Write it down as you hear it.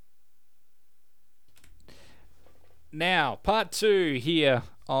Now, part 2 here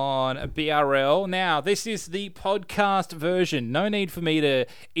on BRL. Now, this is the podcast version. No need for me to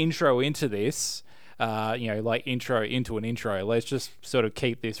intro into this, like intro into an intro. Let's just sort of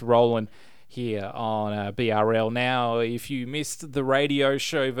keep this rolling here on BRL. Now, if you missed the radio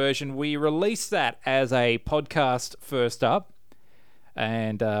show version, we released that as a podcast first up.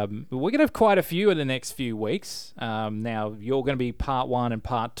 And we're going to have quite a few in the next few weeks. Now, you're going to be part 1 and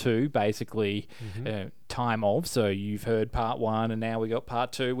part 2, basically, time of. So you've heard part 1, and now we got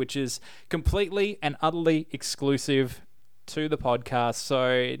part 2, which is completely and utterly exclusive to the podcast.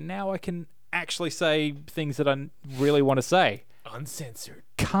 So now I can actually say things that I really want to say. Uncensored.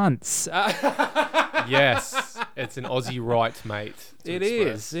 Cunts. Yes, it's an Aussie right, mate. It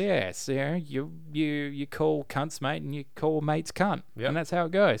is, yes. You call cunts mate, and you call mates cunt, and that's how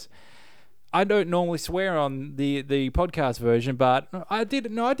it goes. I don't normally swear on the podcast version, but I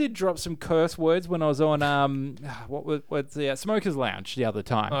did drop some curse words when I was on what's the Smokers Lounge the other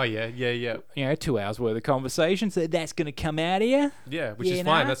time. Oh yeah. 2 hours worth of conversation, so that's gonna come out of you. Yeah, which is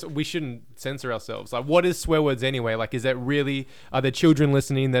fine. We shouldn't censor ourselves. Like, what is swear words anyway? Like, is that really? Are there children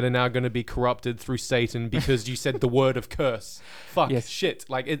listening that are now going to be corrupted through Satan because you said the word of curse? Fuck, shit.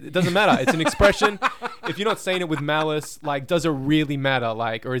 Like, it doesn't matter. It's an expression. If you're not saying it with malice, like, does it really matter?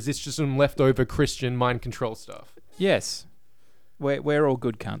 Like, or is this just some leftover Christian mind control stuff? Yes, we're all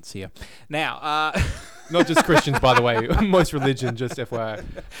good cunts here. Now, not just Christians, by the way. Most religion, just FYI.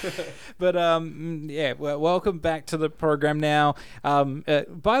 But welcome back to the program. Now,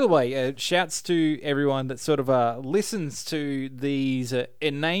 by the way, shouts to everyone that sort of listens to these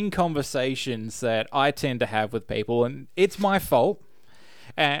inane conversations that I tend to have with people, and it's my fault.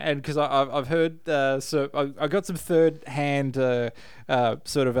 And because I've heard, so I got some third-hand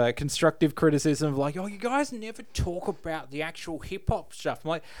sort of constructive criticism of like, oh, you guys never talk about the actual hip-hop stuff. I'm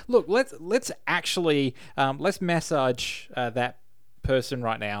like, look, let's actually let's massage that person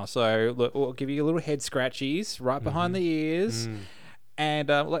right now. So look, we'll give you a little head scratchies right behind the ears. And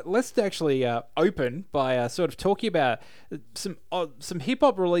let's actually open by sort of talking about some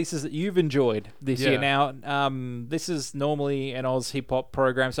hip-hop releases that you've enjoyed this year. Now, this is normally an Oz hip-hop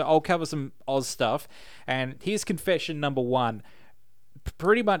program, so I'll cover some Oz stuff. And here's confession number 1.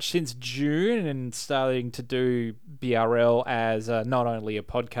 Pretty much since June and starting to do BRL as not only a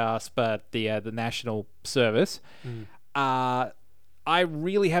podcast, but the national service, I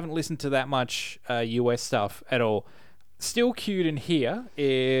really haven't listened to that much US stuff at all. Still queued in here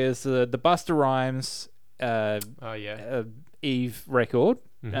is the Busta Rhymes Eve record,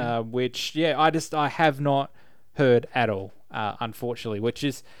 which I have not heard at all, unfortunately, which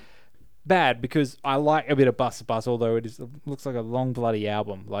is bad because I like a bit of Busta, although it looks like a long bloody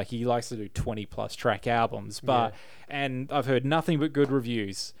album. Like, he likes to do 20 plus track albums, and I've heard nothing but good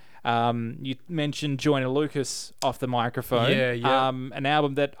reviews. You mentioned Joyner Lucas off the microphone. An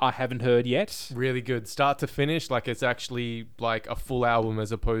album that I haven't heard yet. Really good, start to finish. Like, it's actually like a full album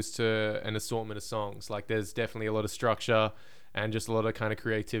as opposed to an assortment of songs. Like, there's definitely a lot of structure and just a lot of kind of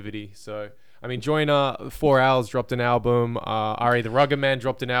creativity. So, I mean, Joyner, 4 Hours dropped an album. Ari the Rugged Man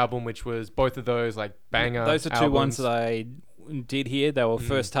dropped an album, which was both of those like banger. Those are two albums. ones that I did here. They were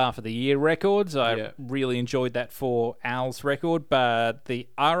first half of the year records. I really enjoyed that 4 Owls record, but the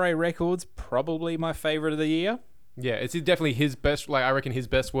RA record's probably my favorite of the year. Yeah, it's definitely his best. Like, I reckon his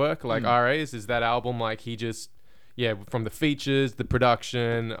best work, like RA's, is that album. Like, he just, from the features, the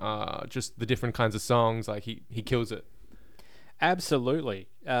production, just the different kinds of songs, like he kills it. Absolutely.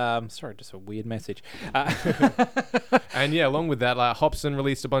 Sorry, just a weird message. And along with that, like, Hopsin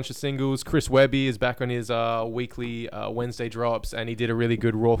released a bunch of singles. Chris Webby is back on his weekly Wednesday drops, and he did a really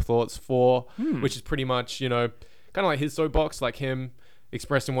good Raw Thoughts 4, which is pretty much, kind of like his soapbox, like him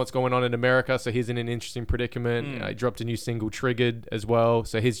expressing what's going on in America. So he's in an interesting predicament. He dropped a new single, Triggered, as well.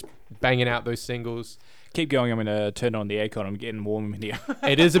 So he's banging out those singles. Keep going. I'm going to turn on the aircon. I'm getting warm in here.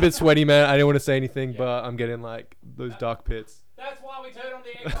 It is a bit sweaty, man. I didn't want to say anything, but I'm getting like those dark pits. That's why we turn on the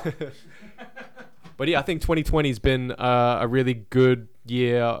aircon. But I think 2020's been a really good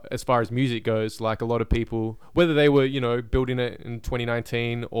year as far as music goes. Like, a lot of people, whether they were, building it in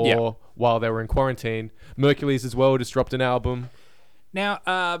 2019 or while they were in quarantine. Mercules as well just dropped an album. Now,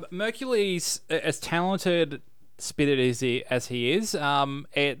 Mercules, as talented, spitted as he is,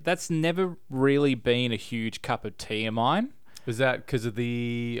 that's never really been a huge cup of tea of mine. Was that because of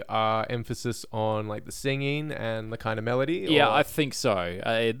the emphasis on like the singing and the kind of melody? Yeah, I think so.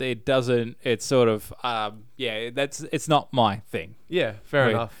 It doesn't. It's sort of it's not my thing. Yeah,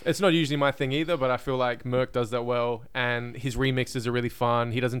 fair enough. It's not usually my thing either, but I feel like Merc does that well, and his remixes are really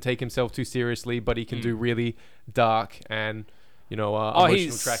fun. He doesn't take himself too seriously, but he can do really dark and emotional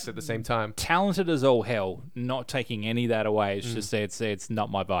he's tracks at the same time. Talented as all hell, not taking any of that away. It's just it's not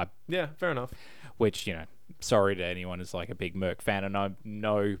my vibe. Yeah, fair enough. Which, sorry to anyone who's like a big Merc fan, and I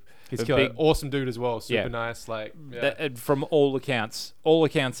know He's killer. Awesome dude as well. Super nice. Like from all accounts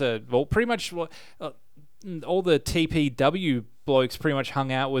are pretty much all the TPW blokes pretty much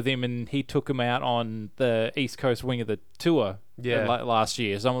hung out with him, and he took him out on the East Coast wing of the tour last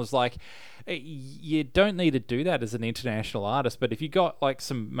year. So I was like, you don't need to do that as an international artist, but if you got like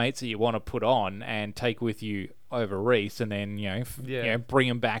some mates that you want to put on and take with you over East, and then bring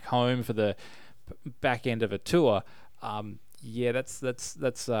them back home for the back end of a tour, that's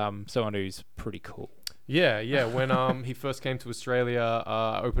someone who's pretty cool. Yeah. When he first came to Australia,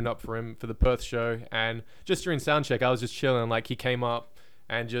 I opened up for him for the Perth show, and just during soundcheck, I was just chilling. Like, he came up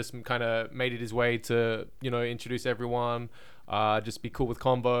and just kind of made it his way to introduce everyone, just be cool with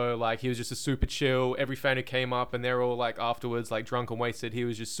Combo. Like, he was just a super chill. Every fan who came up, and they're all like afterwards like drunk and wasted, he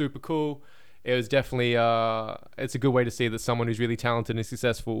was just super cool. It was definitely it's a good way to see that someone who's really talented and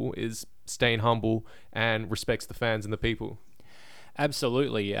successful is staying humble and respects the fans and the people.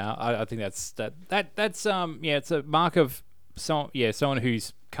 Absolutely. I think that's it's a mark of someone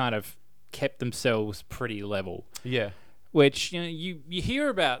who's kind of kept themselves pretty level. Yeah. Which you hear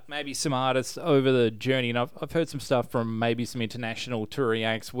about maybe some artists over the journey, and I've heard some stuff from maybe some international touring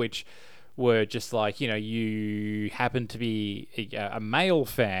acts which were just like, you happen to be a male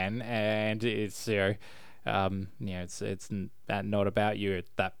fan, and it's it's not about you at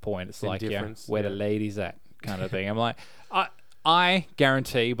that point. It's like, where the ladies at kind of thing. I'm like, I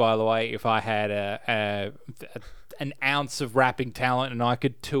guarantee, by the way, if I had an ounce of rapping talent and I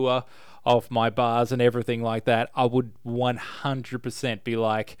could tour off my bars and everything like that, I would 100% be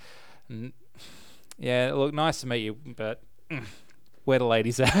like, look, nice to meet you, but where the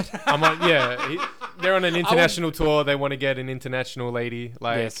ladies at? I'm like, they're on an international tour. They want to get an international lady.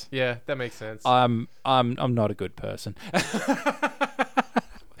 Like, yes. Yeah, that makes sense. I'm not a good person. That's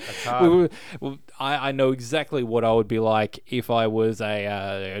hard. I know exactly what I would be like if I was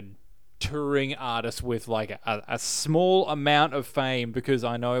a touring artist with like a small amount of fame, because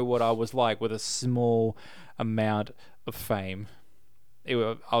I know what I was like with a small amount of fame.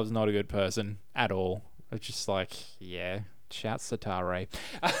 I was not a good person at all. It's just like, shouts to Tare.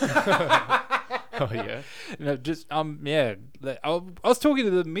 Oh yeah. I was talking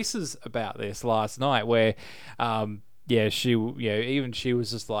to the missus about this last night, where she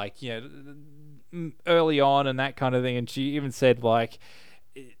was just like, early on and that kind of thing, and she even said, like,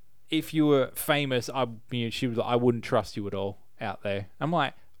 if you were famous, she was like, I wouldn't trust you at all out there. I'm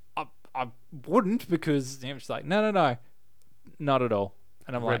like, I wouldn't, because she's like, no, not at all.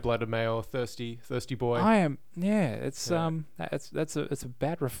 And I'm like, red-blooded male, thirsty boy. I am. Yeah, it's that's a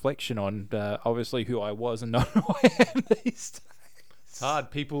bad reflection on obviously who I was and not who I am these days. It's hard.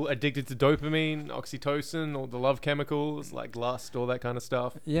 People addicted to dopamine, oxytocin, all the love chemicals like lust, all that kind of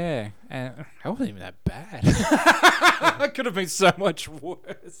stuff. Yeah, and I wasn't even that bad. It could have been so much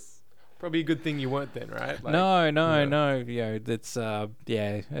worse. Probably a good thing you weren't then, right? Like, no. That's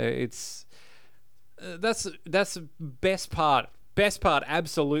it's that's the best part. Best part,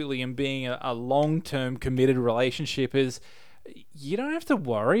 absolutely, in being a long-term committed relationship is you don't have to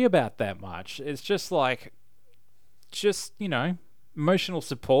worry about that much. It's just like, emotional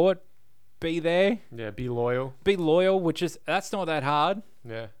support, be there. Yeah, be loyal. Be loyal, that's not that hard.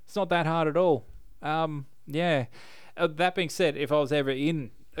 Yeah. It's not that hard at all. That being said, if I was ever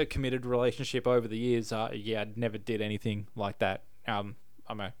in a committed relationship over the years, I never did anything like that. I'm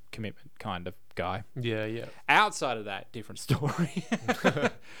a commitment kind of guy. Yeah. Outside of that, different story.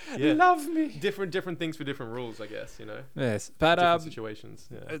 Yeah. Love me. Different things for different rules, I guess, Yes, but different situations.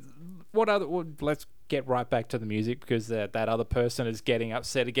 Yeah. Let's get right back to the music, because that other person is getting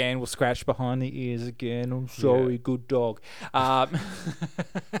upset again. We'll scratch behind the ears again. I'm sorry, good dog.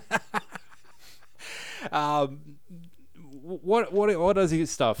 What other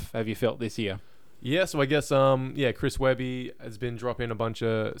stuff have you felt this year? Yeah, so I guess Chris Webby has been dropping a bunch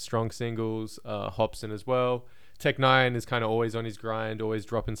of strong singles, Hobson as well. Tech9 is kind of always on his grind, always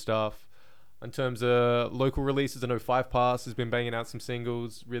dropping stuff. In terms of local releases, I know Five Pass has been banging out some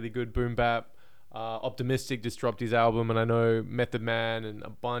singles, really good boom bap. Optimistic just dropped his album, and I know Method Man and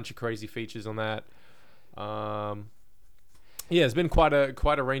a bunch of crazy features on that. It's been quite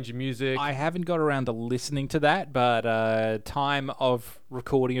a range of music. I haven't got around to listening to that, but time of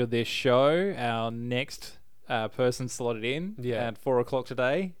recording of this show, our next person slotted in Yeah. at 4 o'clock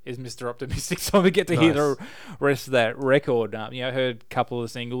today is Mr. Optimistic. So we get to hear the rest of that record. I heard a couple of the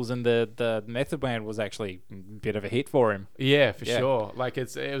singles, and the Method Man was actually a bit of a hit for him. Yeah, for sure. Like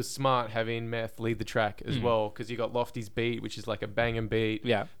it was smart having Meth lead the track as well, because you got Lofty's beat, which is like a banging beat.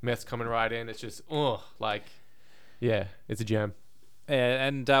 Yeah. Meth's coming right in. It's just it's a jam.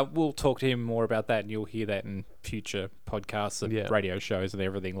 And we'll talk to him more about that, and you'll hear that in future podcasts and radio shows and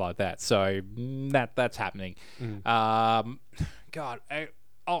everything like that. So that's happening. God,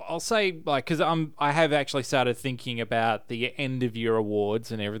 I'll say, like, because I have actually started thinking about the end of year awards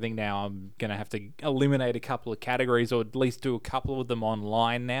and everything now. I'm gonna have to eliminate a couple of categories, or at least do a couple of them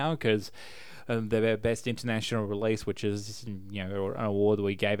online now, because the best international release, which is an award that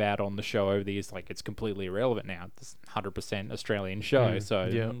we gave out on the show over the years, like, it's completely irrelevant now. It's 100% Australian show.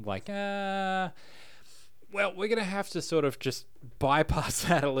 Well, we're gonna have to sort of just bypass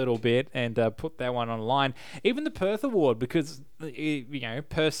that a little bit and put that one online. Even the Perth Award, because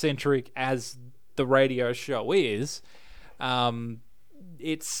Perth-centric as the radio show is,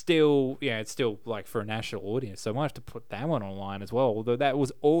 it's still like for a national audience, so I might have to put that one online as well. Although that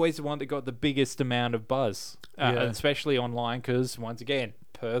was always the one that got the biggest amount of buzz, especially online, because once again,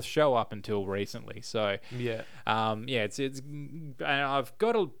 Perth show up until recently. So it's I've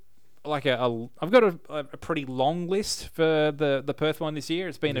got a pretty long list for the Perth one this year.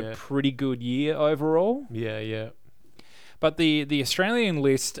 It's been a pretty good year overall. But the Australian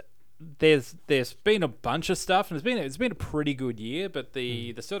list, there's been a bunch of stuff, and it's been a pretty good year. But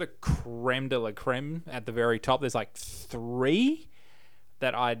the sort of creme de la creme at the very top, there's like 3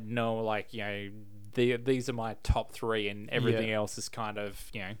 that I know, like, these are my top 3, and everything else is kind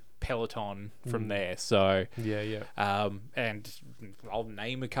of peloton from there. So and I'll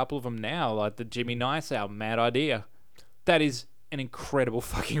name a couple of them now, like the Jimmy Nice album, Mad Idea. That is an incredible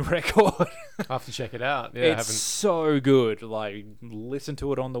fucking record. I'll have to check it out. It's so good. Like, listen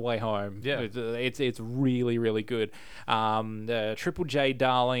to it on the way home. Yeah, it's really, really good. Triple J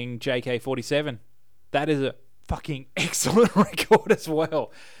Darling JK47. That is a fucking excellent record as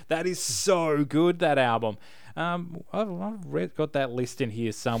well. That is so good, that album. I've got that list in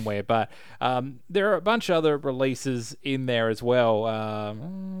here somewhere, but there are a bunch of other releases in there as well.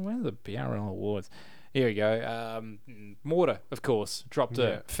 Where are the BRL Awards? Here we go. Mortar, of course, dropped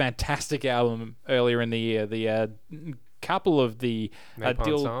a fantastic album earlier in the year. The couple of the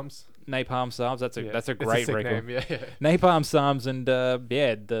Napalm Psalms. That's a great record. Name, Napalm Psalms, and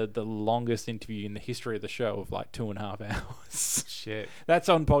the longest interview in the history of the show of like 2.5 hours. Shit. That's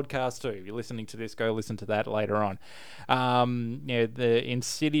on podcast too. If you're listening to this, go listen to that later on. The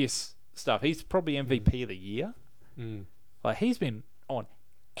Insidious stuff. He's probably MVP of the year. Like, he's been on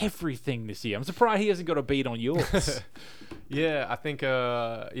everything this year. I'm surprised he hasn't got a beat on yours. I think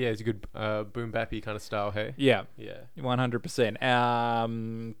it's a good boom bappy kind of style, hey? Yeah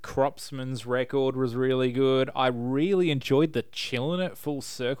 100%. Cropsman's record was really good. I really enjoyed the Chillin' It Full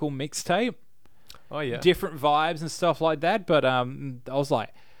Circle mixtape. Different vibes and stuff like that, but I was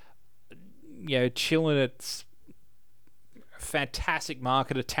like, Chillin' It's fantastic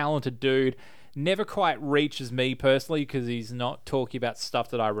marketer, talented dude. Never quite reaches me personally, because he's not talking about stuff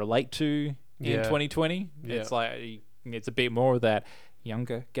that I relate to in 2020. It's like, it's a bit more of that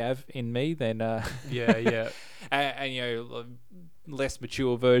younger Gav in me than and less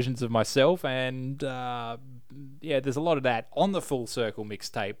mature versions of myself, and there's a lot of that on the Full Circle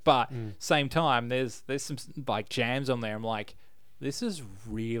mixtape. But same time, there's some like jams on there. I'm like, this is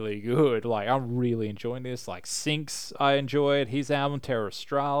really good. Like, I'm really enjoying this. Like, Sinks, I enjoyed his album Terra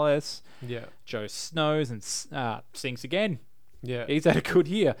Australis. Joe Snows and Sinks again. He's had a good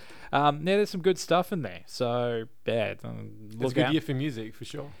year. There's some good stuff in there. So, it's a good year for music, for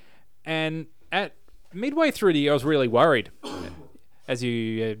sure. And at midway through the year, I was really worried, as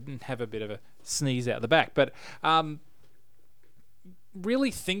you have a bit of a sneeze out the back. But really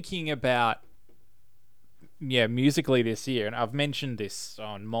thinking about musically this year, and I've mentioned this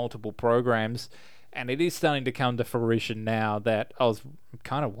on multiple programs, and it is starting to come to fruition now, that I was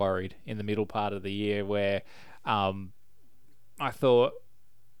kind of worried in the middle part of the year, where I thought,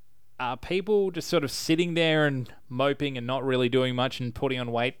 are people just sort of sitting there and moping and not really doing much and putting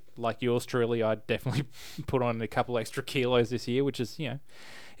on weight like yours truly? I definitely put on a couple extra kilos this year, which is,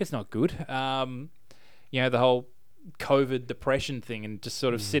 it's not good. The whole COVID depression thing, and just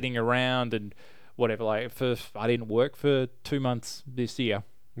sort of sitting around and whatever. Like, I didn't work for 2 months this year.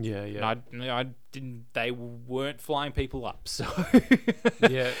 I didn't. They weren't flying people up, so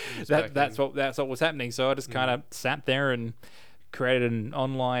that's what was happening. So I just kind of sat there and created an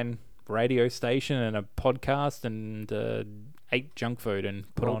online radio station and a podcast, and ate junk food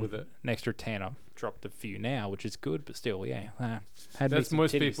and put on an extra 10. I'm dropped a few now, which is good, but still, had me That's some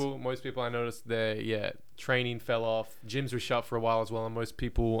most titties. people. Most people I noticed training fell off. Gyms were shut for a while as well, and most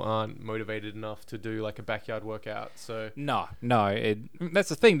people aren't motivated enough to do like a backyard workout. So No, that's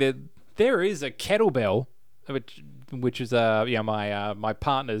the thing. There is a kettlebell, which is my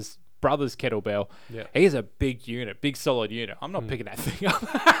partner's brother's kettlebell. yeah, He is a big unit, big solid unit. I'm not picking that thing up.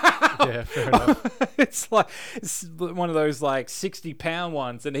 yeah, fair enough. It's one of those like 60-pound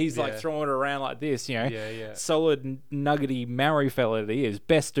ones, and he's like Yeah. throwing it around like this, Yeah. solid nuggety Maori fella that he is,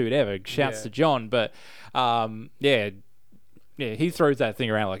 best dude ever. Shouts Yeah. to John, but he throws that thing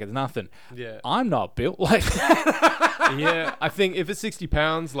around like it's nothing. Yeah. I'm not built like that. Yeah, I think if it's 60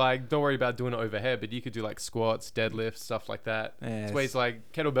 pounds, like, don't worry about doing it overhead, but you could do like squats, deadlifts, stuff like that. Yes. It's ways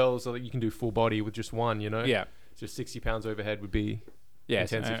like kettlebells, so that you can do full body with just one, Yeah. Just 60 pounds overhead would be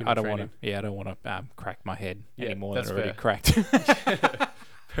Yes, intensive I don't training. want to. Yeah, I don't want to crack my head Yeah, any more than that's I already fair. cracked.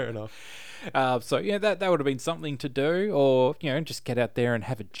 fair enough. So that would have been something to do, or just get out there and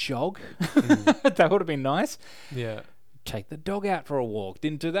have a jog. Mm. That would have been nice. Yeah, Take the dog out for a walk.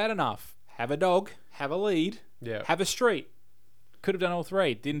 Didn't do that enough. Have a dog. Have a lead. yeah, Have a street. Could have done all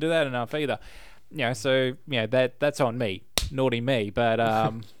three. Didn't do that enough either. So that's on me. Naughty me. But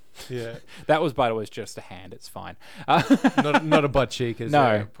yeah. that was, by the way, just a hand. It's fine. Not a butt cheek, as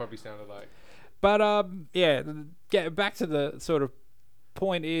No. it probably sounded like. But get back to the sort of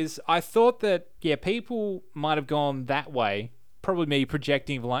point is, I thought that people might have gone that way. Probably me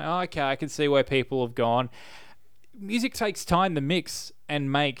projecting, like, oh, okay, I can see where people have gone. Music takes time to mix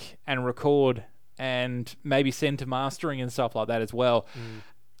and make and record and maybe send to mastering and stuff like that as well.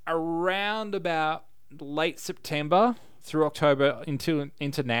 Around about late September through October into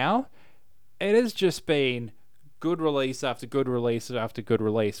now, it has just been good release after good release after good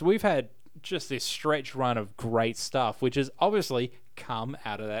release. We've had just this stretch run of great stuff, which has obviously come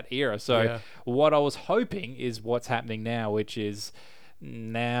out of that era. So Yeah. what I was hoping is what's happening now, which is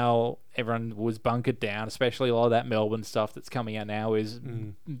now everyone was bunkered down, especially a lot of that Melbourne stuff that's coming out now is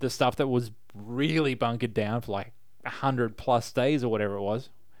the stuff that was really bunkered down for like 100+ days or whatever it was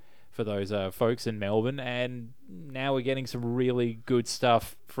for those folks in Melbourne, and now we're getting some really good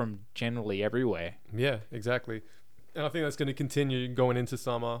stuff from generally everywhere. Yeah, exactly. And I think that's going to continue going into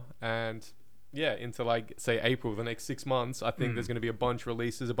summer and into like say April, the next 6 months. I think there's going to be a bunch of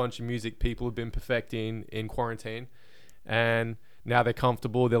releases, a bunch of music people have been perfecting in quarantine, and now they're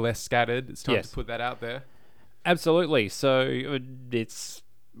comfortable, they're less scattered. It's time Yes. to put that out there. Absolutely. So it's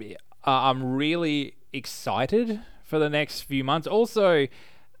I'm really excited for the next few months. Also,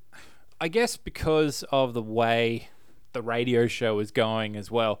 I guess because of the way the radio show is going as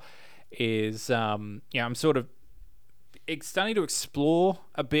well, is I'm sort of starting to explore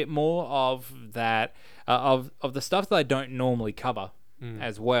a bit more of that of the stuff that I don't normally cover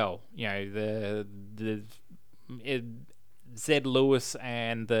as well. Zed Lewis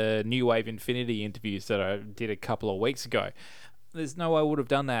and the New Wave Infinity interviews that I did a couple of weeks ago. There's no way I would have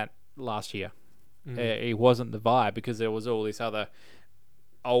done that last year. It wasn't the vibe because there was all this other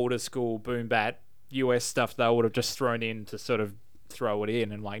older school boom bat US stuff that I would have just thrown in to sort of throw it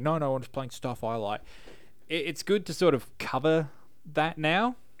in, and like, no, I'm just playing stuff I like. It's good to sort of cover that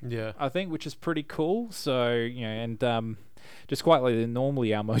now, Yeah. I think, which is pretty cool. So, and just quite like they're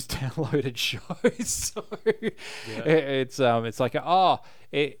normally our most downloaded shows. So it's like,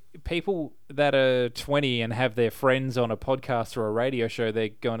 people that are 20 and have their friends on a podcast or a radio show, they're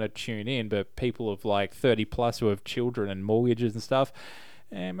going to tune in. But people of like 30+ who have children and mortgages and stuff,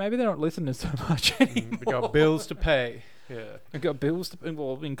 and maybe they're not listening so much anymore. We got bills to pay. Yeah. We've got bills to,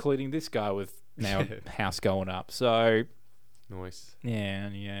 well, including this guy with now house going up. So Nice.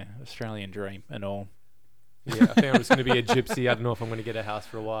 yeah, Australian dream and all. Yeah, I think I'm just going to be a gypsy. I don't know if I'm going to get a house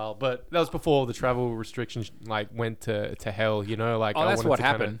for a while, but that was before the travel restrictions like went to hell. Like, Oh, I that's wanted what to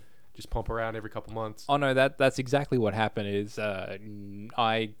kinda happened. just pump around every couple months. Oh no, that's exactly what happened. Is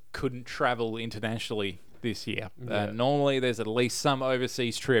I couldn't travel internationally this year. Yeah. Normally, there's at least some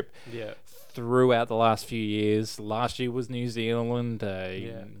overseas trip Yeah. throughout the last few years. Last year was New Zealand.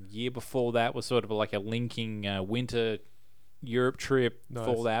 Yeah. Year before that was sort of like a linking winter Europe trip Nice.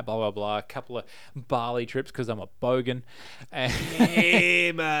 for that. Blah blah blah. A couple of Bali trips because I'm a bogan.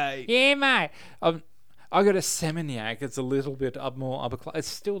 Yeah, mate. Yeah, mate. I got a Seminyak. It's a little bit more upper class. It's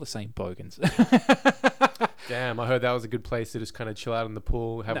still the same bogans. Damn, I heard that was a good place to just kind of chill out in the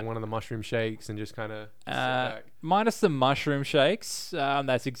pool, have one of the mushroom shakes, and just kind of sit back. Minus the mushroom shakes.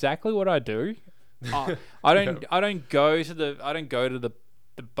 That's exactly what I do. I don't go to the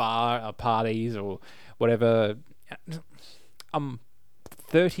bar parties or whatever. I'm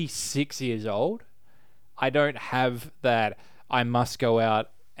 36 years old. I don't have that I must go out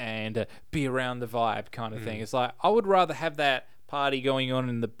and be around the vibe kind of thing. It's like I would rather have that party going on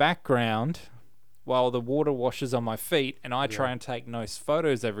in the background while the water washes on my feet, and I try and take nice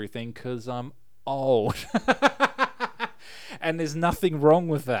photos of everything because I'm old. And there's nothing wrong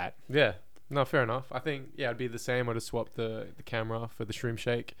with that. Yeah. No, fair enough. I think, it'd be the same. I'd have swapped the camera for the shroom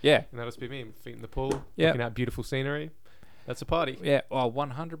shake. Yeah. And that'd just be me, feet in the pool, Yep. looking at beautiful scenery. That's a party. Yeah, well,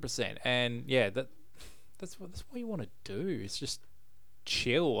 100%. And yeah, that's what you want to do. It's just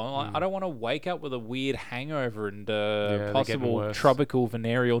chill. I don't want to wake up with a weird hangover and they're getting possible worse. tropical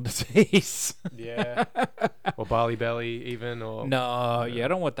venereal disease. Yeah. Or Bali belly, even. Or No, yeah, I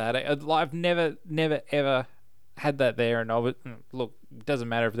don't want that. I've never, ever had that there. And look, it doesn't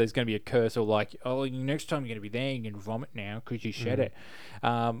matter if there's going to be a curse or like, oh, next time you're going to be there, you're going to vomit now because you shed it.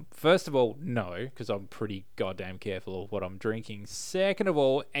 First of all, no, because I'm pretty goddamn careful of what I'm drinking. Second of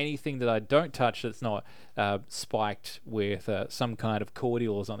all, anything that I don't touch that's not spiked with some kind of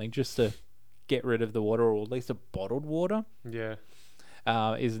cordial or something, just to get rid of the water, or at least a bottled water, Yeah.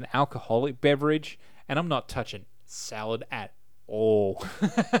 is an alcoholic beverage, and I'm not touching salad at all.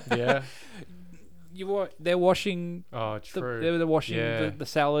 Yeah. They're washing. Oh, true. They're washing Yeah. the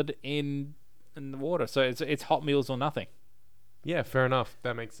salad in the water, so it's hot meals or nothing. Yeah, fair enough.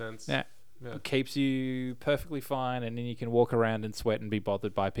 That makes sense. Yeah. Yeah. It keeps you perfectly fine, and then you can walk around and sweat and be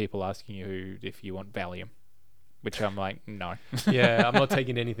bothered by people asking you if you want Valium, which I'm like, no. Yeah, I'm not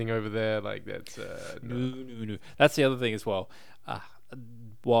taking anything over there. Like, that's... No. That's the other thing as well.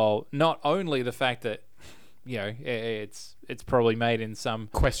 Well, not only the fact that it's probably made in some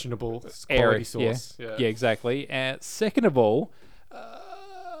questionable area. quality sauce. Yeah, exactly. Second of all,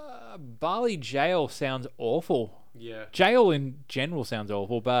 Bali jail sounds awful. Yeah. Jail in general sounds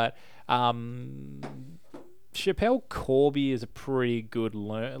awful, but Chappelle Corby is a pretty good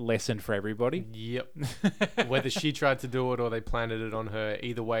lesson for everybody. Yep. Whether she tried to do it or they planted it on her,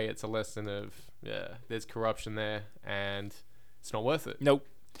 either way, it's a lesson of, there's corruption there and it's not worth it. Nope.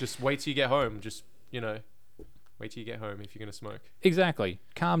 Just wait till you get home. Just, wait till you get home if you're going to smoke. Exactly.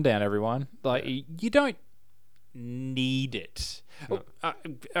 Calm down, everyone. Like, you don't need it. No.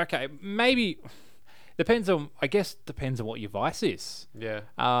 Okay, maybe... Depends on what your vice is. Yeah.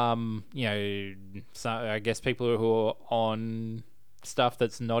 So I guess people who are on stuff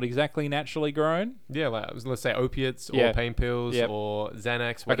that's not exactly naturally grown. Yeah, like, let's say opiates Yeah. or pain pills Yep. or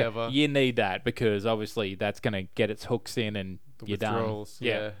Xanax, whatever. Okay, you need that because obviously that's going to get its hooks in and The you're done. withdrawals,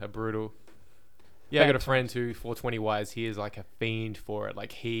 are brutal. Yeah, I got a friend who, 420-wise, he is like a fiend for it.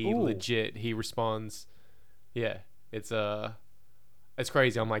 Like, he responds. Yeah, it's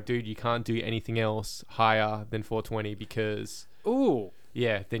crazy. I'm like, dude, you can't do anything else higher than 420 because... Ooh.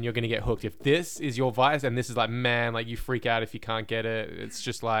 Yeah, then you're going to get hooked. If this is your vice and this is like, man, like you freak out if you can't get it. It's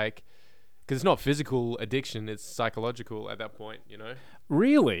just like... Because it's not physical addiction. It's psychological at that point,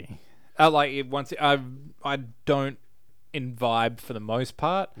 Really? I don't imbibe for the most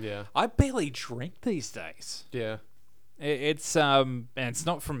part. Yeah. I barely drink these days. Yeah. It's and it's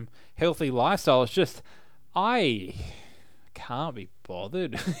not from healthy lifestyle. It's just I can't be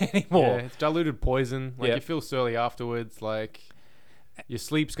bothered anymore. Yeah, it's diluted poison. Like, Yep. you feel surly afterwards. Like, your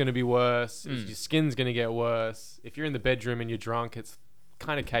sleep's going to be worse. Your skin's going to get worse. If you're in the bedroom and you're drunk, it's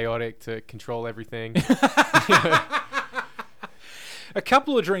kind of chaotic to control everything. A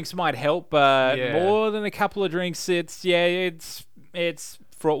couple of drinks might help, but more than a couple of drinks, it's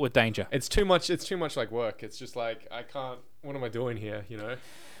fraught with danger. It's too much like work. It's just like, I can't... What am I doing here,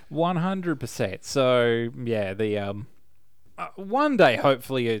 100%. So, yeah, the one day,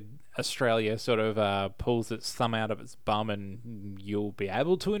 hopefully, Australia sort of pulls its thumb out of its bum and you'll be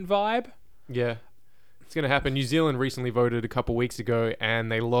able to imbibe. Yeah. It's going to happen. New Zealand recently voted a couple weeks ago and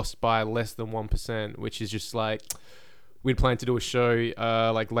they lost by less than 1%, which is just like... We'd planned to do a show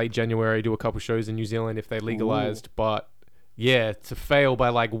like late January, do a couple shows in New Zealand if they legalized. Ooh. But yeah, to fail by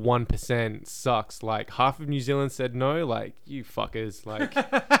like 1% sucks. Like, half of New Zealand said no. Like, you fuckers. Like,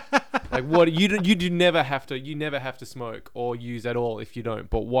 like what? You never have to smoke or use at all if you don't.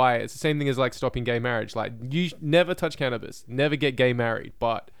 But why? It's the same thing as like stopping gay marriage. Like, you never touch cannabis, never get gay married,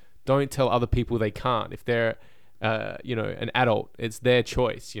 but don't tell other people they can't if they're an adult. It's their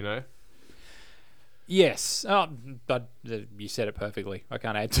choice. Yes, but you said it perfectly. I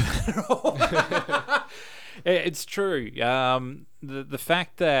can't add to that at all. It's true. The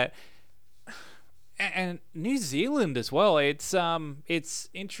fact that, and New Zealand as well. It's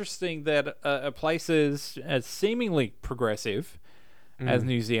interesting that a place as seemingly progressive as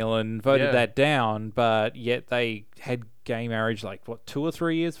New Zealand, voted Yeah. that down, but yet they had gay marriage 2 or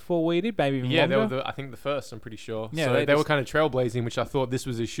 3 years before we did, maybe even Yeah, longer. they were I think the first, I'm pretty sure. Yeah, so they they were just- kind of trailblazing, which I thought this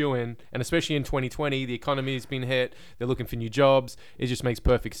was a shoe-in. And especially in 2020, the economy's been hit. They're looking for new jobs. It just makes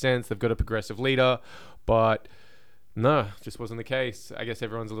perfect sense. They've got a progressive leader. But no, just wasn't the case. I guess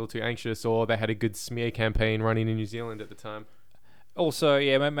everyone's a little too anxious, or they had a good smear campaign running in New Zealand at the time. Also,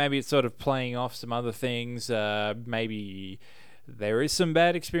 yeah, maybe it's sort of playing off some other things. Maybe there is some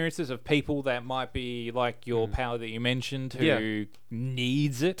bad experiences of people that might be like your pal that you mentioned who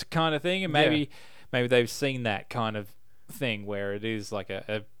needs it kind of thing, and maybe they've seen that kind of thing where it is like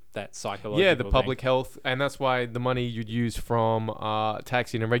a that psychological Yeah, the thing. public health, and that's why the money you'd use from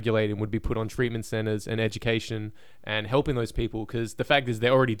taxing and regulating would be put on treatment centers and education and helping those people, because the fact is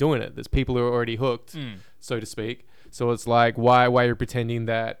they're already doing it. There's people who are already hooked, so to speak. So it's like, why are you pretending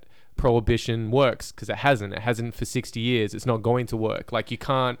that prohibition works? Because it hasn't for 60 years. It's not going to work. Like,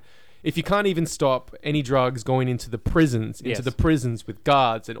 if you can't even stop any drugs going into the prisons, Yes. with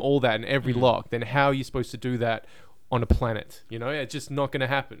guards and all that in every lock, then how are you supposed to do that on a planet? You know, it's just not going to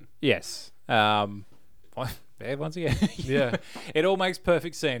happen. Yes. Once again, Yeah. it all makes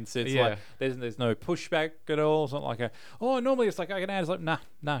perfect sense. It's Yeah. like there's no pushback at all. It's not like normally it's like I can add. It's like nah,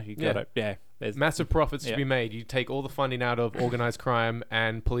 you got Yeah. it. Yeah, there's Massive profits Yeah. to be made. You take all the funding out of organized crime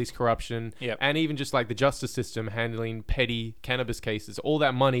and police corruption, Yep. and even just like the justice system handling petty cannabis cases. All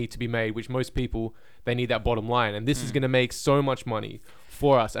that money to be made, which most people, they need that bottom line, and this is going to make so much money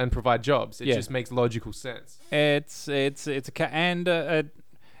for us and provide jobs. It Yeah. just makes logical sense. It's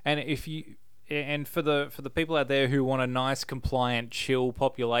and if you and for the people out there who want a nice, compliant, chill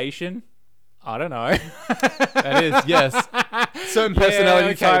population, I don't know. That is, yes. Certain Yeah, personality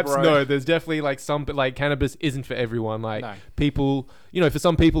okay, types, bro. no. There's definitely like some, but like cannabis isn't for everyone. Like No. people, for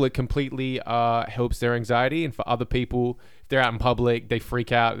some people it completely helps their anxiety, and for other people, if they're out in public, they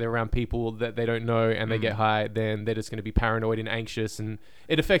freak out. They're around people that they don't know, and they get high. Then they're just going to be paranoid and anxious, and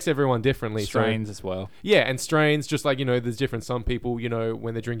it affects everyone differently. Strains as well. Yeah, and strains, just like, there's different. Some people,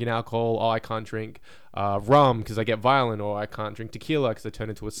 when they're drinking alcohol, I can't drink rum because I get violent, or I can't drink tequila because I turn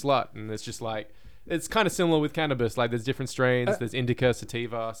into a slut. And it's just like, it's kind of similar with cannabis. Like, there's different strains. There's indica,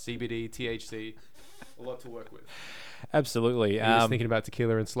 sativa, CBD, THC. A lot to work with. Absolutely. You're just thinking about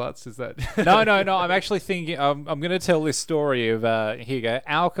tequila and sluts, is that? No. I'm actually thinking. I'm going to tell this story of here you go.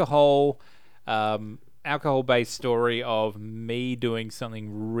 Alcohol-based story of me doing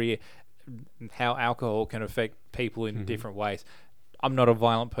something how alcohol can affect people in different ways. I'm not a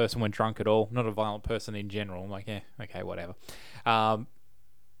violent person when drunk at all. Not a violent person in general. I'm like, yeah, okay, whatever.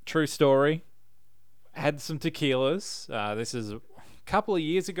 True story. Had some tequilas. This is a couple of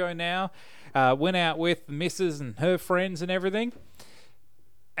years ago now. Went out with Mrs. and her friends and everything.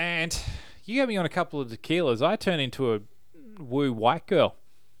 And you got me on a couple of tequilas. I turn into a woo white girl.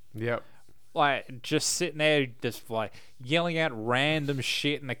 Yep. Like, just sitting there, just like yelling out random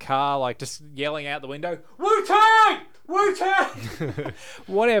shit in the car, like just yelling out the window, Wu-Tang! Wu-Tang!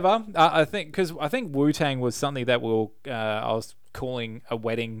 Whatever. I think Wu-Tang was something that I was calling a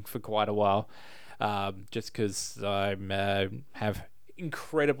wedding for quite a while, just because I have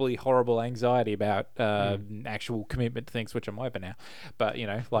incredibly horrible anxiety about actual commitment things, which I'm over now. But,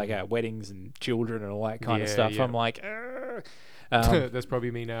 weddings and children and all that kind of Yeah, stuff, yeah. I'm like, That's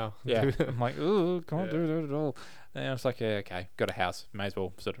probably me now. yeah, I'm like, ooh, can't do that at all. And I was like, yeah, okay, got a house, may as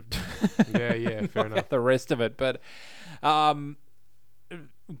well sort of Yeah, fair enough. the rest of it. But going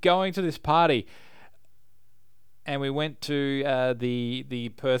to this party, and we went to the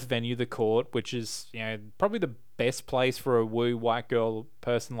Perth venue, the Court, which is probably the best place for a woo white girl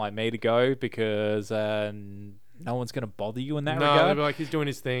person like me to go, because no one's going to bother you in that No, regard. they'll be like, he's doing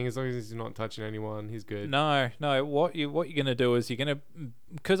his thing. As long as he's not touching anyone, he's good. No. What you're gonna do is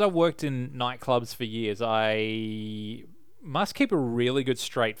because I worked in nightclubs for years, I must keep a really good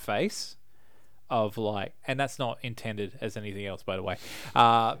straight face of and that's not intended as anything else, by the way.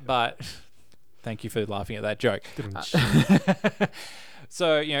 But thank you for laughing at that joke.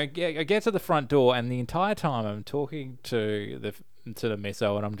 So I get to the front door, and the entire time I'm talking to the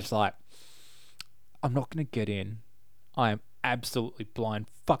misso, and I'm just like, I'm not gonna get in. I am absolutely blind,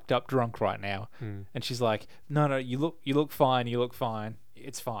 fucked up, drunk right now. And she's like, no, you look fine.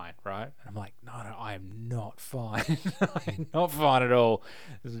 It's fine, right? And I'm like, no, I am not fine. I am not fine at all.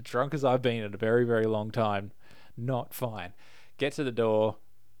 As drunk as I've been in a very, very long time, not fine. Get to the door,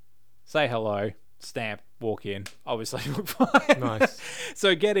 say hello, stamp, walk in. Obviously look fine. Nice.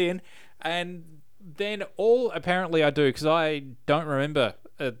 So get in, and then apparently I do, because I don't remember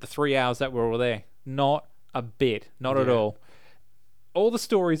the 3 hours that we were there. Not a bit. Not at Yeah. all. All the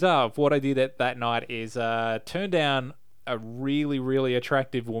stories of what I did that night is turn down a really, really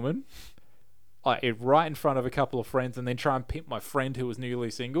attractive woman, like right in front of a couple of friends, and then try and pimp my friend who was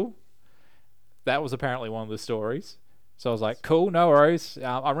newly single. That was apparently one of the stories. So I was like, cool, no worries.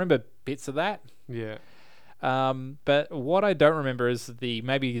 I remember bits of that. Yeah. But what I don't remember is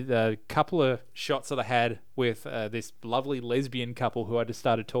maybe the couple of shots that I had with this lovely lesbian couple who I just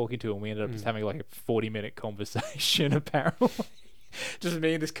started talking to, and we ended up just having like a 40-minute conversation, apparently. Just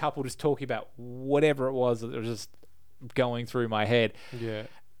me and this couple just talking about whatever it was that was just going through my head. Yeah.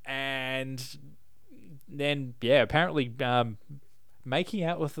 And then, yeah, apparently making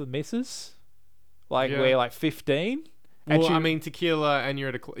out with the missus, like we're like 15. Well, I mean, tequila, and you're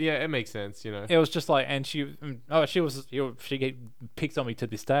at it makes sense, you know. It was just like, and she picks on me to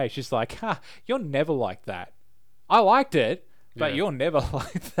this day. She's like, you're never like that. I liked it, but you're never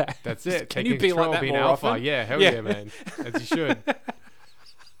like that. That's it. Can you be like that more alpha? often? Yeah, hell yeah, man. As you should.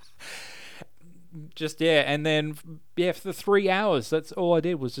 And then, for the 3 hours, that's all I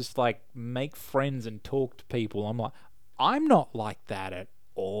did was just like make friends and talk to people. I'm like, I'm not like that at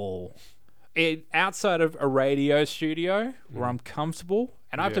all. Outside of a radio studio where I'm comfortable,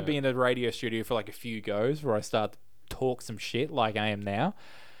 and I have to be in a radio studio for like a few goes where I start to talk some shit like I am now.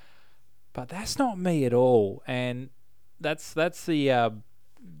 But that's not me at all, and that's the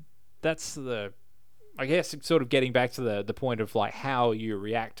I guess sort of getting back to the point of like how you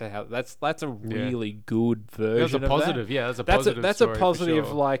react to how that's a really good version. That's a positive, of that. That's a positive. That's story a positive,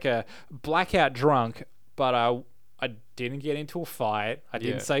 for sure. like a blackout drunk, but I didn't get into a fight. I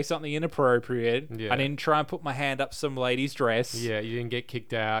didn't say something inappropriate. Yeah. I didn't try and put my hand up some lady's dress. Yeah, you didn't get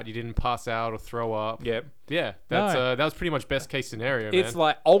kicked out. You didn't pass out or throw up. Yep. Yeah, that was pretty much best case scenario, man. It's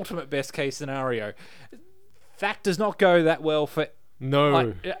like ultimate best case scenario. That does not go that well for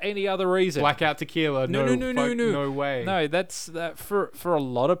any other reason. Blackout tequila. No way. No, that's for a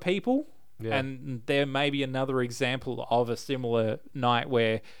lot of people. Yeah. And there may be another example of a similar night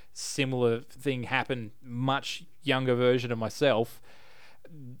where similar thing happened, much younger version of myself.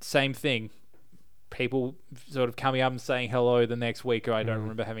 Same thing. People sort of coming up and saying hello the next week, or I don't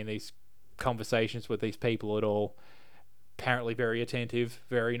remember having these conversations with these people at all. Apparently very attentive,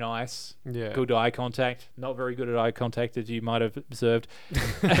 very nice, good eye contact. Not very good at eye contact, as you might have observed.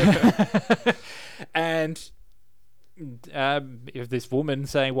 And if this woman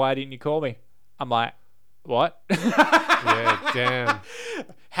saying, "Why didn't you call me?" I'm like, "What?" Yeah, damn.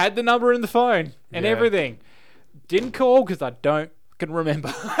 Had the number in the phone and everything. Didn't call because I can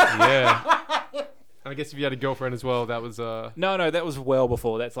remember. Yeah. I guess if you had a girlfriend as well, that was No, that was well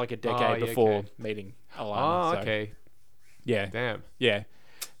before. That's like a decade before meeting Alana. Okay. Yeah. Damn. Yeah.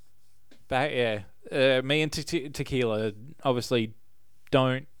 Me and tequila obviously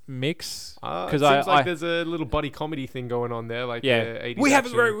don't mix It seems like there's a little buddy comedy thing going on there, like 80s we have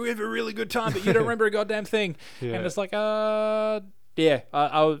action. we have a really good time, but you don't remember a goddamn thing. Yeah. And it's like but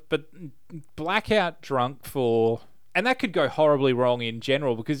blackout drunk and that could go horribly wrong in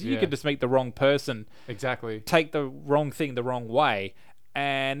general, because you could just meet the wrong person, exactly, take the wrong thing the wrong way,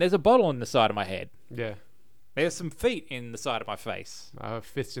 and there's a bottle in the side of my head. Yeah. There's some feet in the side of my face. A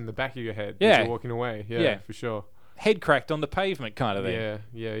fist in the back of your head Yeah. as you're walking away. Yeah, for sure. Head cracked on the pavement kind of thing.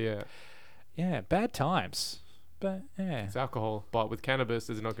 Yeah. Yeah, bad times. But, yeah. It's alcohol. But with cannabis,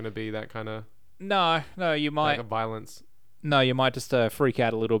 there's not going to be that kind of No, you might... like a violence. No, you might just freak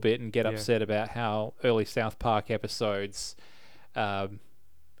out a little bit and get upset about how early South Park episodes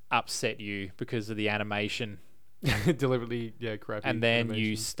upset you because of the animation. Deliberately, crappy. And then animation.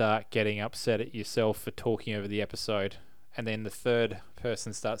 you start getting upset at yourself for talking over the episode. And then the third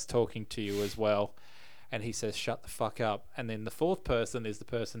person starts talking to you as well. And he says, "Shut the fuck up." And then the fourth person is the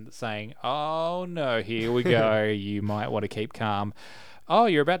person that's saying, "Oh no, here we go. You might want to keep calm. Oh,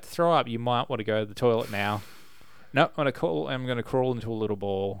 you're about to throw up. You might want to go to the toilet now. No, I'm going to crawl into a little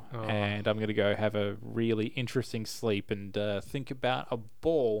ball, and I'm going to go have a really interesting sleep and think about a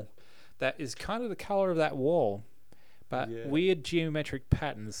ball that is kind of the color of that wall, but weird geometric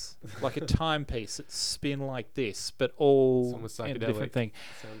patterns, like a timepiece that spin like this, but all in a different thing."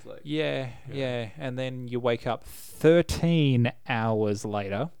 Sounds like. Yeah. And then you wake up 13 hours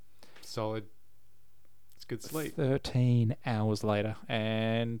later. Solid. It's good sleep. 13 hours later,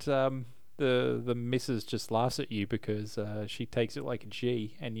 and the missus just laughs at you because she takes it like a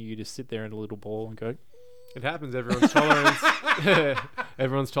G, and you just sit there in a little ball and go. It happens. Everyone's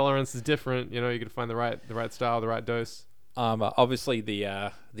tolerance is different. You know, you got to find the right style, the right dose. Obviously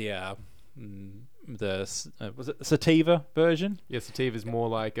was it the sativa version? Yeah, sativa is more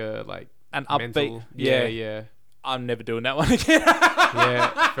like an upbeat. mental, yeah. I'm never doing that one again.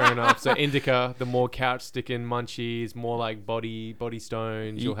 Yeah, fair enough. So indica, the more couch sticking munchies, more like body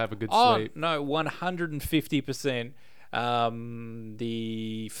stones. You'll have a good sleep. No, 150%.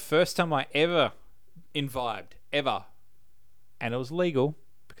 The first time I ever imbibed, ever, and it was legal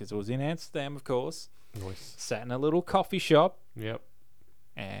because it was in Amsterdam, of course. Nice. Sat in a little coffee shop Yep.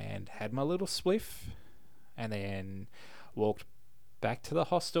 and had my little spliff, and then walked back to the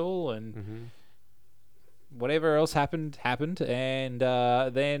hostel, and Mm-hmm. whatever else happened. And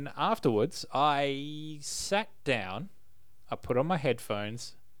then afterwards, I sat down, I put on my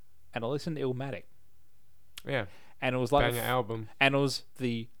headphones, and I listened to Illmatic. Yeah. And it was like, Banger album. and it was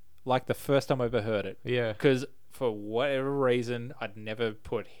the first time I ever heard it. Yeah. Because for whatever reason, I'd never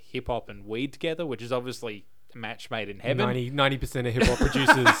put hip hop and weed together, which is obviously a match made in heaven. 90% of hip hop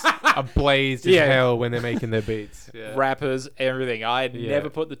producers are blazed as Yeah. hell when they're making their beats. Yeah. Rappers, everything. I had Yeah. never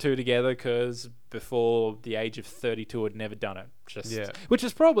put the two together because before the age of 32, I'd never done it. Yeah. Which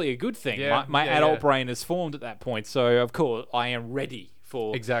is probably a good thing. Yeah, My yeah, adult yeah. brain is formed at that point, so of course I am ready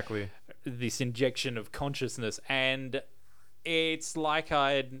for Exactly. this injection of consciousness. And it's like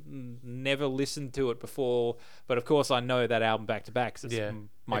I had never listened to it before, but of course I know that album back to back 'cause it's Yeah.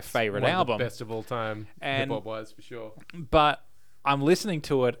 my It's favorite one of the album. best of all time, And- hip hop wise, for sure. But I'm listening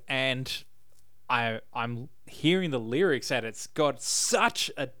to it and I'm hearing the lyrics, and it's got such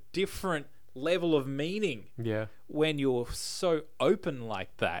a different level of meaning Yeah. when you're so open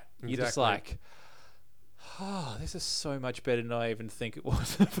like that. You're just Exactly. like, oh, this is so much better than I even think it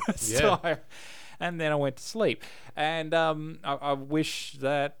was the first Yeah. time. And then I went to sleep. And I wish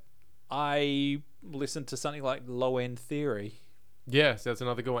that I listened to something like Low End Theory. Yeah, so that's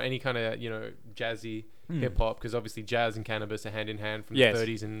another good one. Any kind of, jazzy hip hop, because obviously jazz and cannabis are hand in hand from Yes. the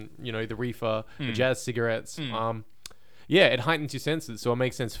 30s, and, the reefer, the Mm. jazz cigarettes. Mm. Yeah, it heightens your senses, so it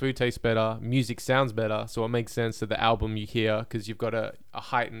makes sense. Food tastes better, music sounds better, so it makes sense that the album you hear, because you've got a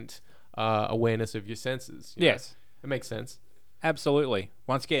heightened awareness of your senses. you know? Yes, It makes sense. absolutely.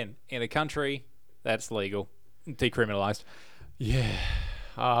 Once again, in a country that's legal, decriminalized. Yeah.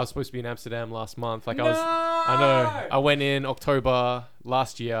 I was supposed to be in Amsterdam last month. I know. I went in October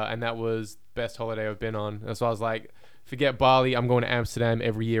last year, and that was best holiday I've been on. And so I was like, forget Bali. I'm going to Amsterdam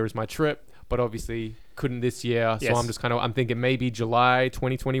every year as my trip, but obviously couldn't this year. So Yes. I'm just I'm thinking maybe July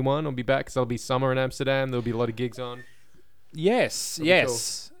 2021 I'll be back, because there'll be summer in Amsterdam. There'll be a lot of gigs on. Yes, That'd be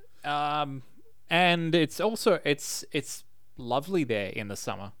yes. And it's also it's lovely there in the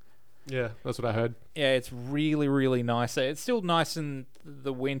summer. Yeah, that's what I heard. Yeah, it's really, really nice. It's still nice in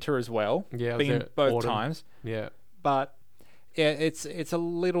the winter as well. Yeah, I was being there both autumn. times. Yeah. But yeah, it's a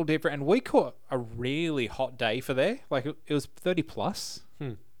little different. And we caught a really hot day for there. Like it was 30 plus.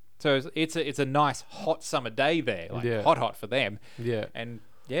 Hmm. So it's a nice hot summer day there. Like Yeah. hot for them. Yeah. And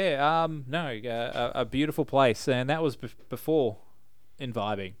yeah, a beautiful place. And that was before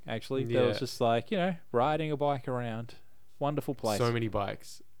imbibing. Actually, that was Yeah. just like riding a bike around. Wonderful place. So many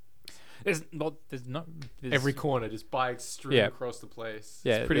bikes. There's Every corner, just bikes strewn Yeah. across the place.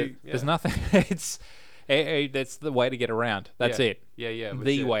 Yeah, It's pretty. there's yeah. nothing. That's the way to get around. That's Yeah. it. Yeah, The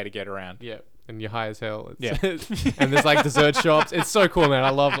legit. way to get around. Yeah, and you're high as hell. Yeah. And there's like dessert shops. It's so cool, man. I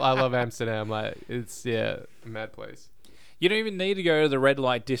love Amsterdam. Like it's a mad place. You don't even need to go to the red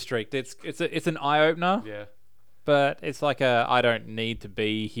light district. It's an eye opener, Yeah. but it's like I don't need to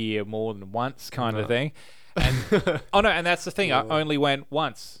be here more than once kind No. of thing. And oh no, and that's the thing. I Yeah. only went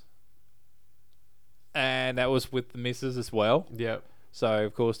once, and that was with the missus as well. Yeah. So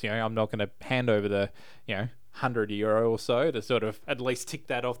of course, I'm not going to hand over the €100 or so to sort of at least tick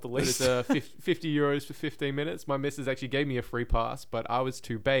that off the But list. it's 50 euros for 15 minutes. My missus actually gave me a free pass, but I was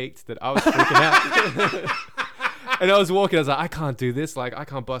too baked that I was freaking out. And I was walking, I was like, I can't do this. Like, I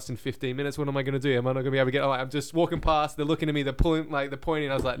can't bust in 15 minutes. What am I going to do? Am I not going to be able to get... I'm just walking past. They're looking at me. They're pointing.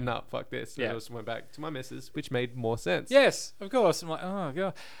 I was like, nah, fuck this. And Yeah. I just went back to my missus, which made more sense. Yes, of course. I'm like, oh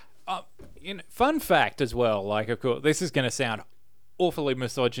god. Fun fact as well. Like, of course, this is going to sound awfully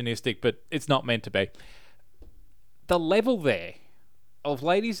misogynistic, but it's not meant to be. The level there of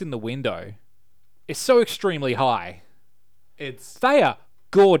ladies in the window is so extremely high. It's... They are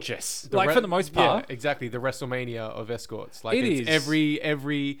gorgeous, the for the most part. Yeah, exactly. The WrestleMania of escorts. Like, It it's is.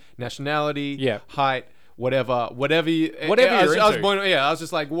 every nationality, Yeah. height, whatever you... Whatever I was, you're I was into. born, I was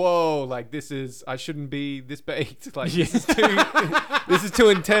just like, whoa, like, this is... I shouldn't be this baked. Like, Yeah. this is too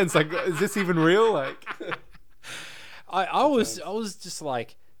intense. Like, is this even real? Like... I was just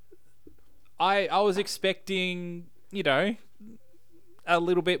like, I was expecting, a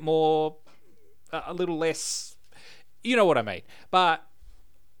little bit more, a little less, you know what I mean. But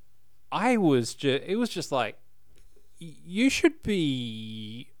it was just like, you should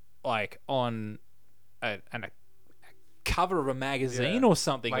be like on a cover of a magazine Yeah. or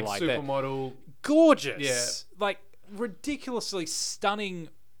something like like that. supermodel. Gorgeous, Yeah. like ridiculously stunning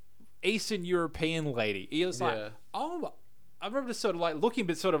Eastern European lady. He was like, Yeah. Oh, I remember just sort of like looking,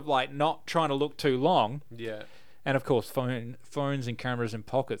 but sort of like not trying to look too long. Yeah. And of course, phones and cameras in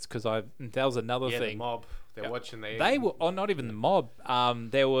pockets, because that was another Yeah, the thing. mob. They're watching. They were, or not even the mob.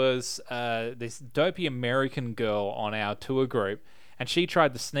 There was this dopey American girl on our tour group, and she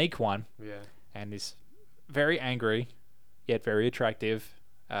tried to sneak one. Yeah. And this very angry, yet very attractive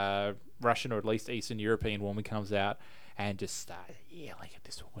Russian or at least Eastern European woman comes out and just started yelling at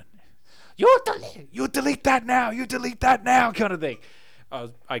this woman. You delete that now. You delete that now, kind of thing.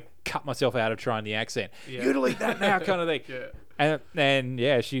 I cut myself out of trying the accent. Yeah. You delete that now, kind of thing. Yeah. And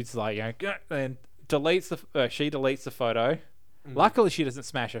yeah, she's like, and she deletes the photo. Luckily, she doesn't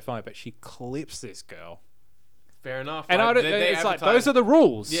smash her phone, but she clips this girl. Fair enough. And like, it's like advertise- those are the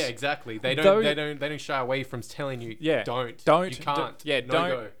rules. Yeah, exactly. They Those- don't shy away from telling you. Yeah, Don't. You can't.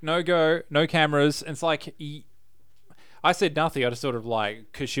 No go. No cameras. And it's like I said nothing. I just sort of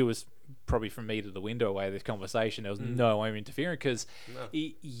like, because she was probably from me to the window away of this conversation. There was no way of interfering, because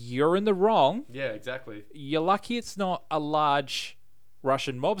you're in the wrong. Yeah, exactly. You're lucky it's not a large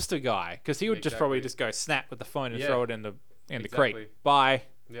Russian mobster guy, because he would just probably Exactly. just go snap with the phone and Yeah. throw it in the Exactly. creek. Bye.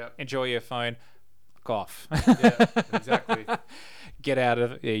 Yeah. Enjoy your phone. Fuck off. Yeah. Exactly. Get out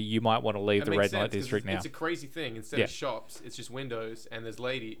of. You might want to leave It the makes red sense, light 'cause district now. It's a crazy thing. Instead Yeah. of shops, it's just windows and there's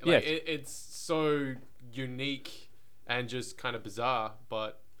lady. Yeah. Like, it's so unique and just kind of bizarre,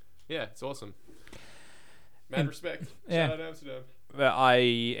 but yeah, it's awesome. Mad respect. yeah. Shout out Amsterdam.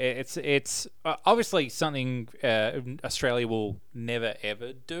 It's obviously something Australia will never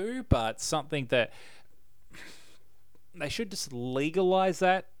ever do, but something that they should just legalize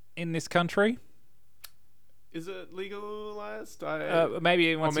that in this country. Is it legalized?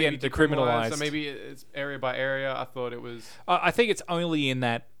 Maybe once again decriminalized. So maybe it's area by area. I thought it was. I think it's only in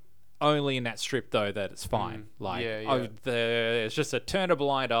that strip though that it's fine. Like, yeah. it's just a turn a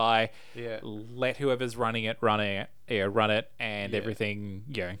blind eye. Yeah. Let whoever's running it, run it, and Yeah. everything,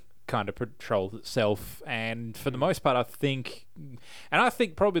 kind of patrols itself. And for the most part, I think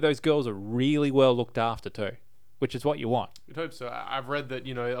probably those girls are really well looked after too, which is what you want. You'd hope so. I've read that,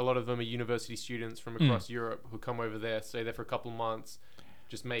 a lot of them are university students from across Europe who come over there, stay there for a couple of months,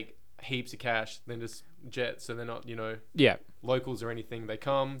 just make heaps of cash, then just jet, so they're not, Yeah. locals or anything. They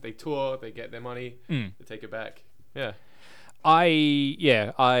come, they tour, they get their money, they take it back. Yeah.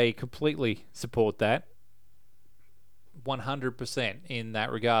 I completely support that. 100% in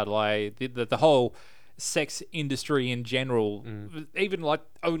that regard. Like the whole sex industry in general, even like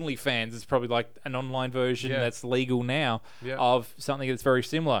OnlyFans is probably like an online version that's legal now of something that's very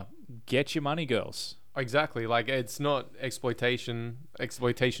similar. Get your money, girls. Exactly. Like, it's not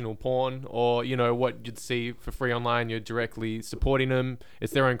exploitational porn, or what you'd see for free online. You're directly supporting them.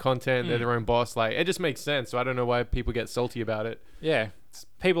 It's their own content. They're their own boss. Like, it just makes sense. So I don't know why people get salty about it. Yeah,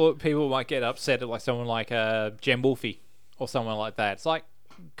 people might get upset at like someone like Jen Wolfe or someone like that. It's like,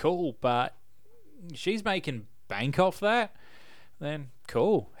 cool, but she's making bank off that. Then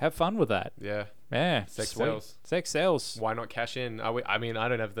cool, have fun with that. Yeah. Yeah, Sex sweet. sells. Sex sells. Why not cash in? I mean, I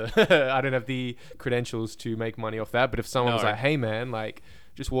don't have the I don't have the credentials to make money off that. But if someone was No. like, "Hey, man, like,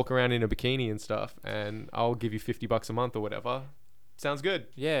 just walk around in a bikini and stuff, and I'll give you $50 a month or whatever," sounds good.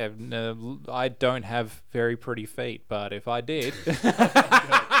 Yeah, no, I don't have very pretty feet, but if I did,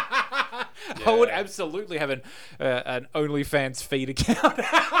 I would absolutely have an OnlyFans feed account.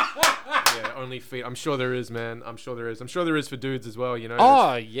 Yeah, only feet. I'm sure there is, man. I'm sure there is. I'm sure there is for dudes as well.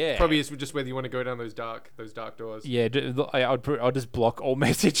 Oh yeah, Probably is just whether you want to go down those dark doors. yeah. I'd just block all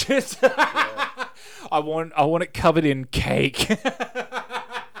messages. I want it covered in cake.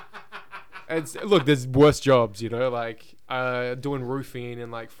 Look, there's worse jobs, like doing roofing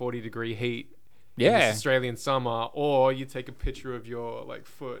in like 40-degree heat. In Yeah. this Australian summer, or you take a picture of your like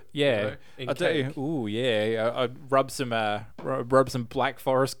foot. Yeah, in I do. cake. Ooh, yeah. I rub some Black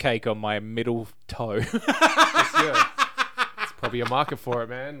Forest cake on my middle toe. Yeah. It's probably a market for it,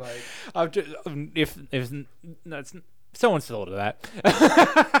 man. Like, I've just, if no, someone's thought of that.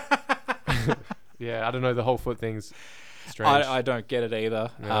 yeah, I don't know. The whole foot thing's strange. I don't get it either.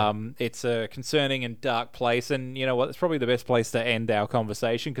 Yeah. It's a concerning and dark place, and you know what? It's probably the best place to end our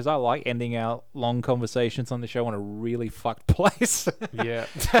conversation, because I like ending our long conversations on the show in a really fucked place. Yeah,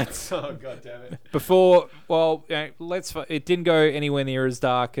 that's god damn it. Before, well, it didn't go anywhere near as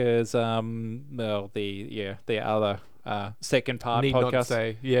dark as the other second part Need podcast. not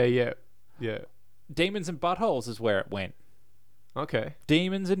say. Yeah. Demons and Buttholes is where it went. Okay.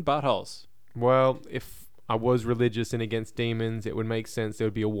 Demons and Buttholes. Well, if I was religious and against demons, it would make sense there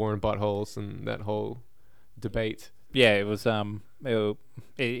would be a war in buttholes and that whole debate. Yeah, it was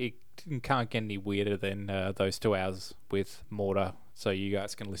it can't get any weirder than those 2 hours with Mortar. So you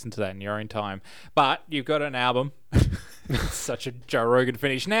guys can listen to that in your own time. But you've got an album. Such a Joe Rogan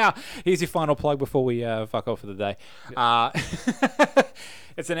finish. Now, here's your final plug before we fuck off for the day.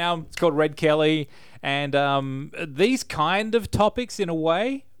 It's an album. It's called Red Kelly. And these kind of topics, in a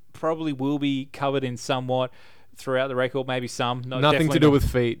way, probably will be covered in somewhat throughout the record. Maybe some. Nothing to do with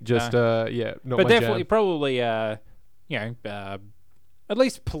feet. Just, not but my definitely, jam. probably, at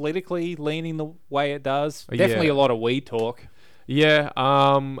least politically leaning the way it does. Definitely a lot of weed talk. Yeah,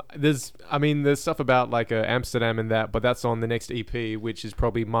 there's stuff about like Amsterdam and that, but that's on the next EP, which is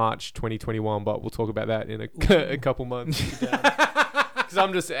probably March 2021. But we'll talk about that in a couple months. Because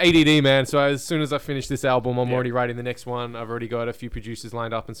I'm just ADD, man. So as soon as I finish this album, I'm already writing the next one. I've already got a few producers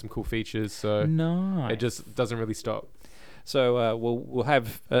lined up and some cool features. So nice. It just doesn't really stop. So we'll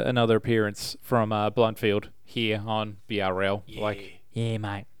have another appearance from Bluntfield here on BRL. Yeah,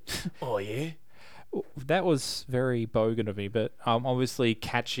 mate. Oh yeah. That was very bogan of me, but I'm obviously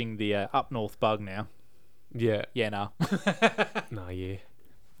catching the up north bug now. Yeah. Yeah, no. Nah, yeah.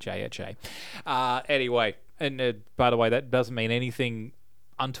 JHA. Anyway, and by the way, that doesn't mean anything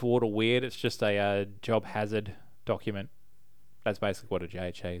untoward or weird. It's just a job hazard document. That's basically what a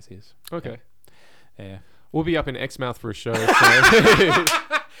JHA is. Okay. Yeah. We'll be up in Exmouth for a show. So.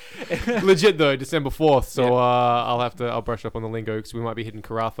 Legit though, December 4th. So I'll brush up on the lingo because we might be hitting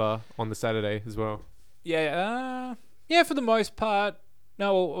Karatha on the Saturday as well. Yeah. For the most part.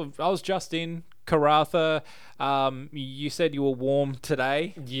 No, I was just in Karatha. You said you were warm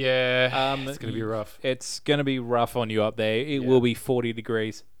today. Yeah. It's gonna be rough. It's gonna be rough on you up there. It will be 40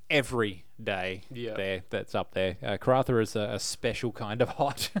 degrees every day. There, that's up there. Karatha is a special kind of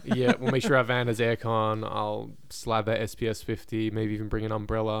hot. Yeah, we'll make sure our van has aircon. I'll slab that SPS 50. Maybe even bring an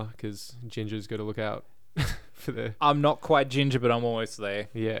umbrella because Ginger's got to look out for the. I'm not quite ginger, but I'm almost there.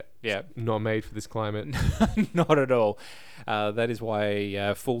 Yeah. Yeah. Not made for this climate. Not at all. That is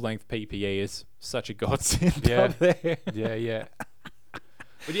why full-length PPE is such a godsend up there. Yeah.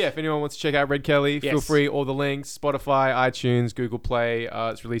 But yeah, if anyone wants to check out Red Kelly, feel free. All the links: Spotify, iTunes, Google Play.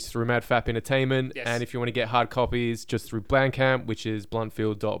 It's released through MadFap Entertainment. Yes. And if you want to get hard copies, just through Bandcamp, which is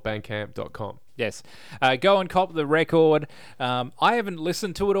bluntfield.bandcamp.com. Yes. Go and cop the record. I haven't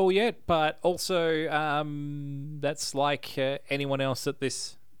listened to it all yet, but also that's like anyone else at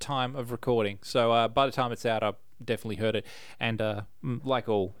this time of recording. So by the time it's out, I've definitely heard it. And like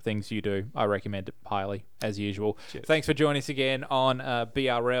all things you do, I recommend it highly, as usual. Cheers. Thanks for joining us again on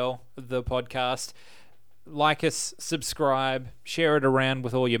BRL, the podcast. Like us, subscribe, share it around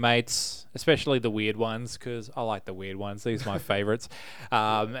with all your mates, especially the weird ones, because I like the weird ones. These are my favorites.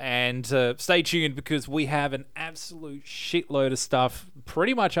 And stay tuned because we have an absolute shitload of stuff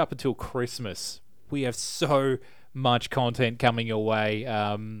pretty much up until Christmas. We have so much content coming your way.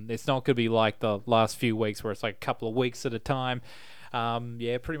 It's not going to be like the last few weeks where it's like a couple of weeks at a time.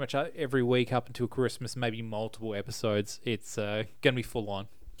 Pretty much every week up until Christmas, maybe multiple episodes. It's going to be full on.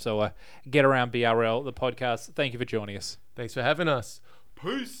 So get around BRL, the podcast. Thank you for joining us. Thanks for having us.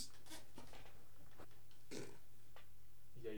 Peace.